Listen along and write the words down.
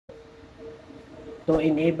To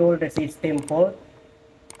enable the system fault,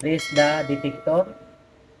 press the detector,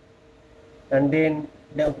 and then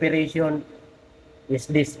the operation is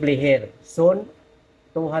displayed here. Zone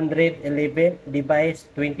 211, device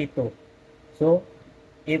 22. So,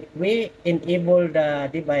 if we enable the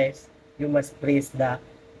device, you must press the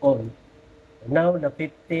on. Now the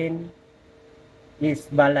 15 is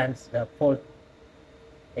balance the fault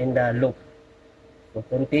in the loop. So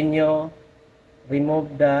continue,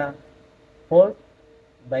 remove the fault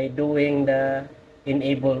by doing the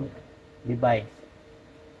enable device.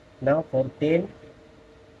 Now 14,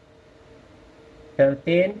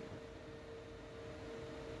 13,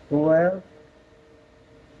 12.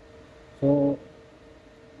 So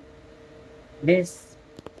this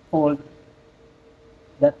fault,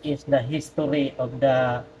 that is the history of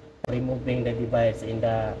the removing the device in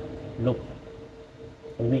the loop.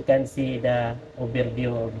 So we can see the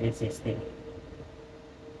overview of this system.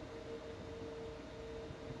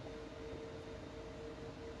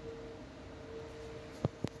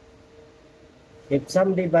 If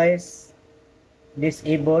some device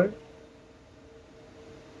disabled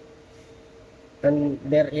and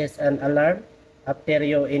there is an alarm, after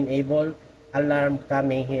you enable, alarm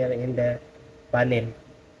coming here in the panel.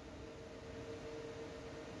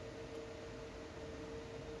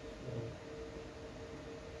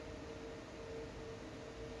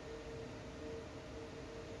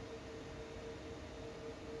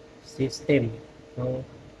 System. So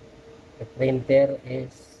the printer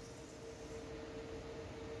is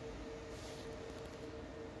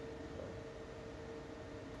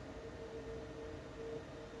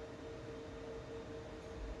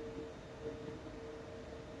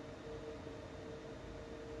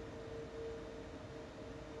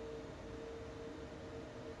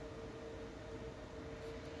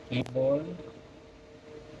keyboard,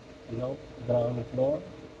 no, ground floor,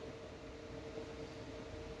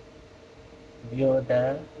 view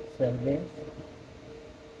the service,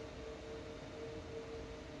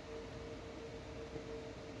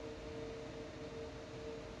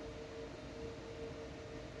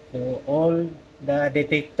 so all the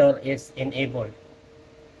detector is enabled.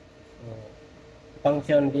 So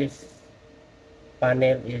function this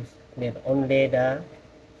panel is clear, only the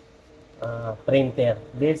printer.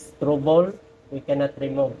 This trouble we cannot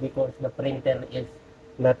remove because the printer is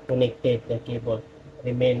not connected, the cable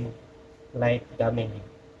remain light coming.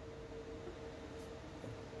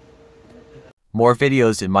 More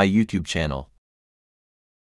videos in my YouTube channel.